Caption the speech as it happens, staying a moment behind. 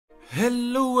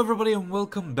Hello everybody and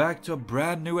welcome back to a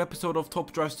brand new episode of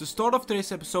Top Drives. To start off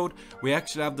today's episode, we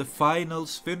actually have the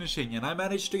finals finishing and I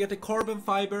managed to get a carbon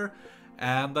fiber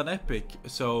and an epic.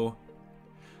 So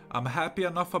I'm happy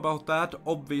enough about that.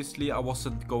 Obviously I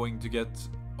wasn't going to get...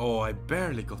 Oh, I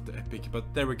barely got the epic,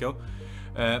 but there we go.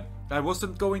 I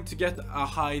wasn't going to get a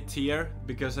high tier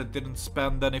because I didn't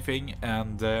spend anything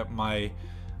and my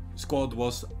squad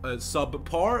was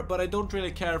subpar, but I don't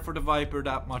really care for the Viper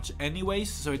that much anyways,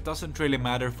 so it doesn't really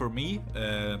matter for me.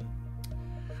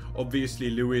 Obviously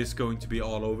Louis is going to be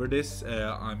all over this.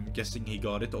 I'm guessing he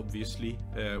got it, obviously,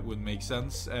 would make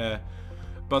sense.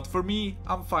 But for me,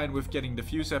 I'm fine with getting the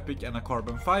Fuse Epic and a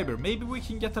Carbon Fiber. Maybe we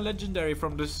can get a Legendary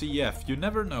from the CF, you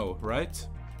never know, right?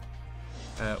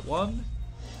 1,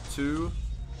 2,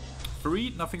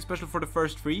 3, nothing special for the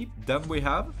first 3. Then we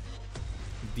have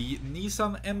the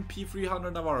Nissan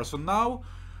MP300 Navara. So now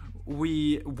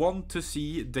we want to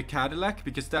see the Cadillac,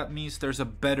 because that means there's a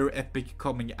better epic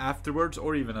coming afterwards,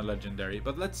 or even a legendary.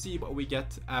 But let's see what we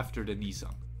get after the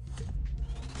Nissan.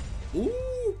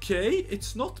 Okay,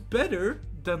 it's not better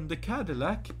than the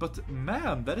Cadillac, but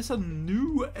man, that is a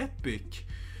new epic.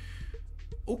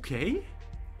 Okay,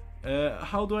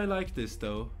 how do I like this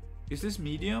though? Is this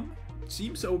medium?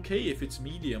 Seems okay if it's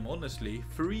medium, honestly.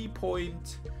 3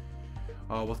 point...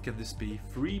 Oh, what can this be?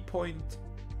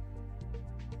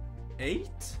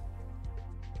 3.8?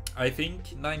 I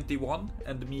think 91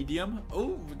 and medium.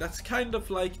 Oh, that's kind of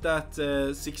like that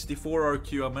 64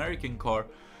 RQ American car,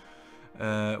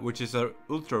 which is a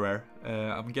ultra rare.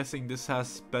 I'm guessing this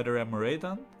has better MRA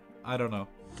than? I don't know.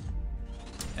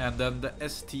 And then the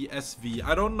STSV.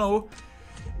 I don't know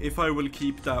if I will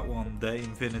keep that one, the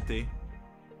Infinity.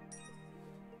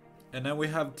 And then we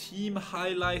have Team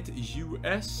Highlight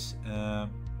US,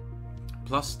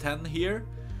 plus 10 here,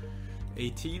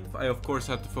 18th. I of course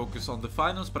had to focus on the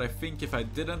finals, but I think if I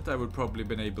didn't, I would probably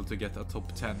been able to get a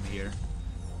top 10 here.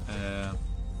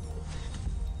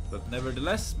 But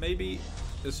nevertheless, maybe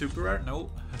a super rare, no.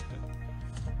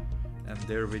 And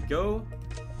there we go.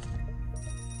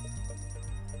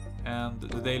 And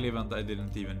the daily event I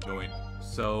didn't even join.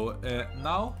 So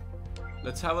now,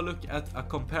 let's have a look at a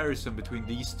comparison between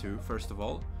these two, first of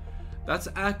all. That's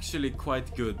actually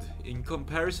quite good. In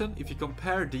comparison, if you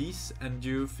compare these and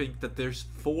you think that there's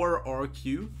 4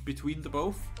 RQ between the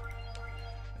both.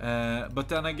 But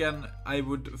then again, I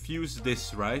would fuse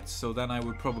this, right? So then I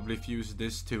would probably fuse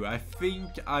this too. I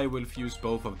think I will fuse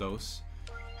both of those.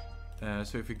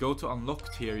 So if you go to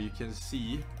unlocked here, you can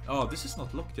see... Oh, this is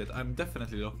not locked yet. I'm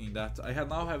definitely locking that. I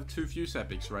now have 2 fuse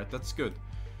epics, right? That's good.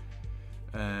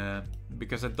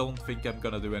 Because I don't think I'm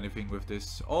gonna do anything with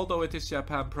this. Although it is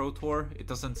Japan Pro Tour, it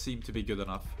doesn't seem to be good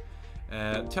enough.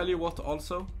 Tell you what,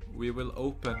 also, we will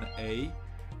open a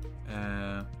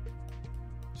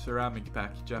ceramic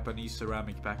pack, Japanese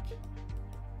ceramic pack,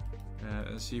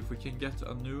 and see if we can get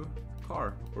a new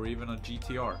car, or even a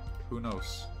GTR, who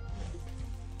knows.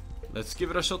 Let's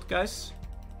give it a shot, guys.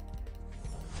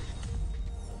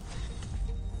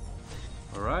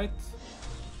 Alright.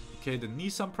 Okay, the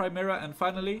Nissan Primera, and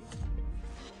finally...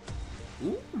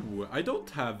 Ooh, I don't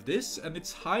have this, and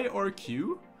it's high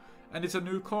RQ, and it's a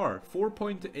new car.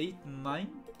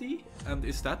 4.890, and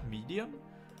is that medium?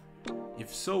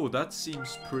 If so, that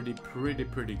seems pretty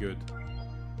good.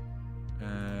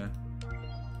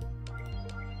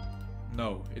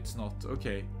 No, it's not.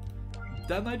 Okay.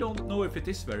 Then I don't know if it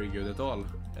is very good at all.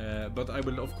 But I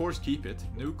will of course keep it.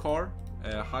 New car,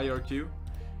 high RQ,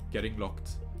 getting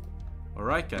locked.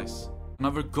 Alright guys,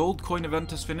 another gold coin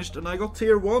event has finished and I got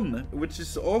tier 1, which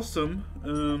is awesome.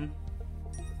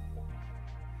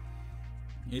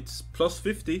 It's plus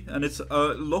 50 and it's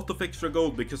a lot of extra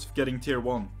gold because of getting tier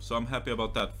 1, so I'm happy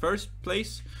about that. First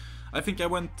place, I think I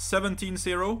went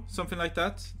 17-0, something like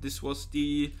that. This was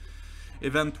the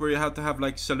event where you had to have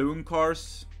like saloon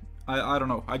cars. I don't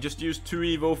know, I just used 2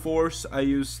 Evo 4s, I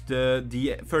used the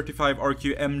 35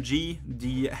 RQ MG,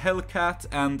 the Hellcat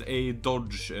and a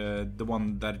Dodge, the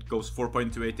one that goes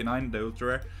 4.289, the ultra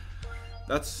rare.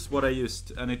 That's what I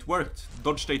used and it worked.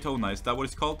 Dodge Daytona, is that what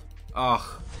it's called?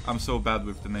 Ah, I'm so bad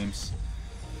with the names.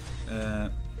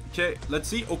 Okay, let's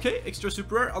see. Okay, extra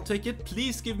super rare, I'll take it.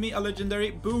 Please give me a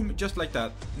legendary. Boom, just like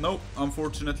that. Nope,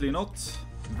 unfortunately not.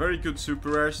 Very good super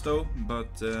rares though, but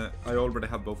I already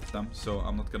have both of them, so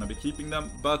I'm not gonna be keeping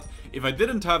them. But if I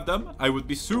didn't have them, I would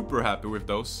be super happy with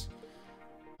those.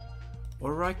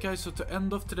 Alright guys, so to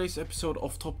end off today's episode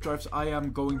of Top Drives, I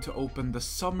am going to open the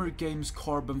Summer Games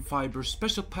Carbon Fiber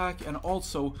Special Pack and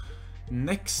also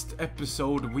next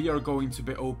episode we are going to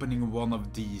be opening one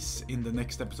of these in the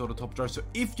next episode of Top Drive. So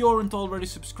if you aren't already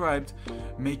subscribed,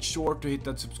 make sure to hit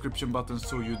that subscription button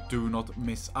so you do not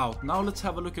miss out. Now let's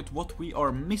have a look at what we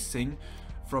are missing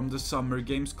from the Summer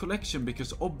Games collection,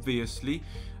 because obviously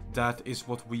that is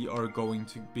what we are going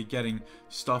to be getting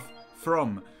stuff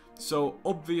from. So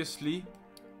obviously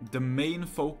the main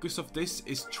focus of this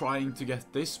is trying to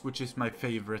get this, which is my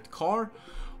favorite car.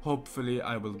 Hopefully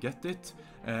I will get it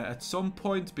at some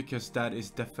point, because that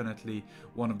is definitely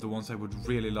one of the ones I would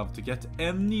really love to get.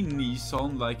 Any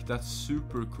Nissan, like, that's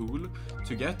super cool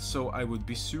to get, so I would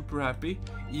be super happy.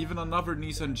 Even another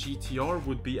Nissan GTR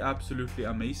would be absolutely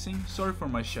amazing. Sorry for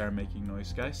my share making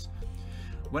noise, guys.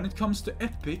 When it comes to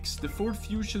epics, the Ford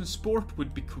Fusion Sport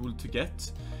would be cool to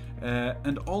get.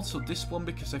 And also this one,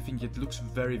 because I think it looks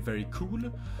very, very cool.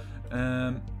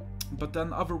 But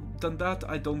then other than that,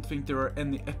 I don't think there are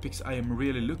any epics I am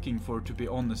really looking for, to be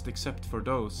honest, except for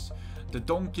those. The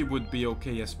donkey would be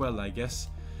okay as well, I guess.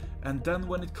 And then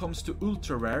when it comes to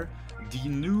ultra rare, the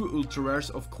new ultra rares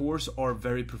of course are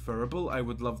very preferable. I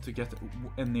would love to get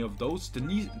any of those.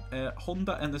 The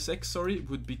Honda NSX, sorry,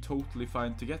 would be totally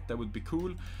fine to get. That would be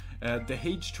cool. The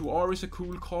H2R is a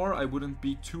cool car. I wouldn't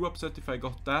be too upset if I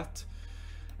got that.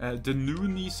 The new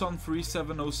Nissan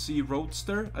 370C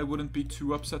Roadster, I wouldn't be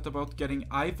too upset about getting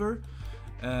either.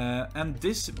 And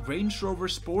this Range Rover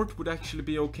Sport would actually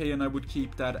be okay, and I would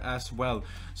keep that as well.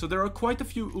 So there are quite a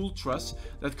few Ultras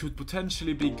that could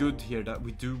potentially be good here that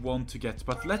we do want to get.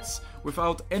 But let's,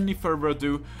 without any further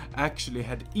ado, actually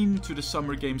head into the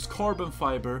Summer Games Carbon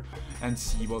Fiber and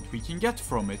see what we can get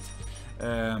from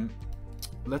it.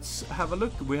 Let's have a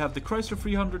look. We have the Chrysler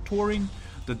 300 Touring,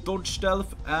 the Dodge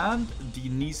Stealth, and the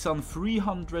Nissan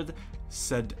 300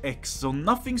 ZX. So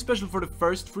nothing special for the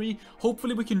first three.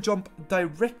 Hopefully we can jump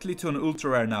directly to an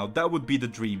ultra rare now. That would be the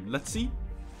dream. Let's see.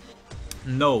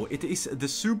 No, it is the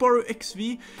Subaru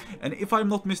XV, and if I'm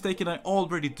not mistaken, I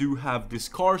already do have this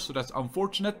car, so that's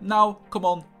unfortunate. Now, come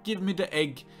on, give me the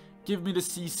egg. Give me the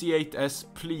CC8S.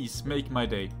 Please, make my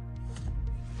day.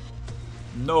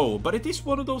 No, but it is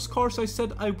one of those cars I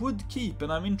said I would keep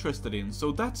and I'm interested in,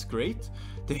 so that's great.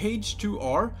 The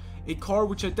H2R, a car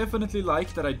which I definitely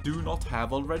like that I do not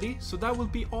have already, so that will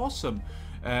be awesome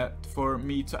for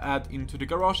me to add into the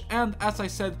garage. And as I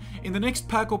said, in the next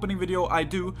pack opening video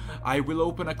I will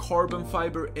open a Carbon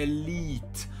Fiber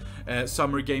Elite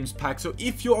Summer Games pack. So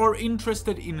if you are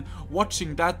interested in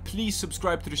watching that, please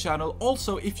subscribe to the channel.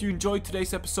 Also, if you enjoyed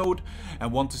today's episode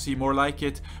and want to see more like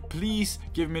it, please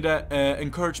give me the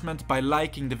encouragement by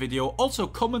liking the video. Also,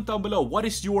 comment down below, what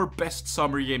is your best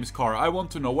Summer Games car? I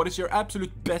want to know, what is your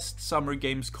absolute best Summer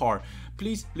Games car?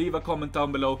 Please leave a comment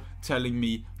down below telling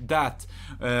me that.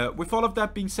 With all of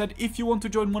that being said, if you want to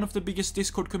join one of the biggest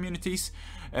Discord communities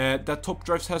that Top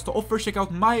Drives has to offer, check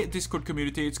out my Discord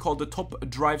community. It's called the Top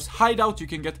Drives Hideout. You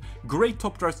can get great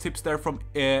Top Drives tips there from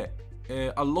a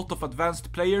lot of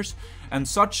advanced players and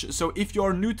such. So if you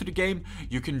are new to the game,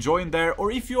 you can join there,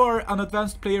 or if you are an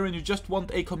advanced player and you just want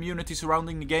a community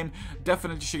surrounding the game,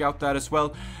 definitely check out that as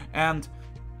well. And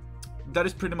that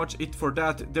is pretty much it for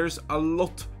that. There's a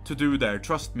lot to do there,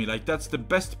 trust me. Like, that's the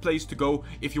best place to go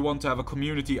if you want to have a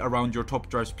community around your Top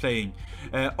Drives playing.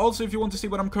 Also, if you want to see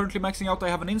what I'm currently maxing out, I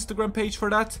have an Instagram page for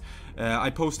that. I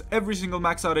post every single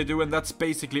max out I do, and that's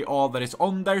basically all that is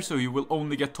on there, so you will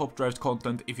only get Top Drives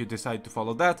content if you decide to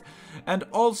follow that. And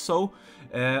also,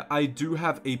 I do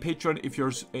have a Patreon if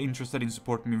you're interested in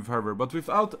supporting me further. But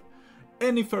without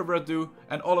any further ado,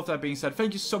 and all of that being said,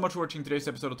 thank you so much for watching today's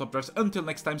episode of Top Drives. Until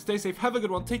next time, stay safe, have a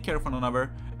good one, take care of one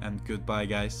another, and goodbye,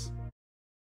 guys.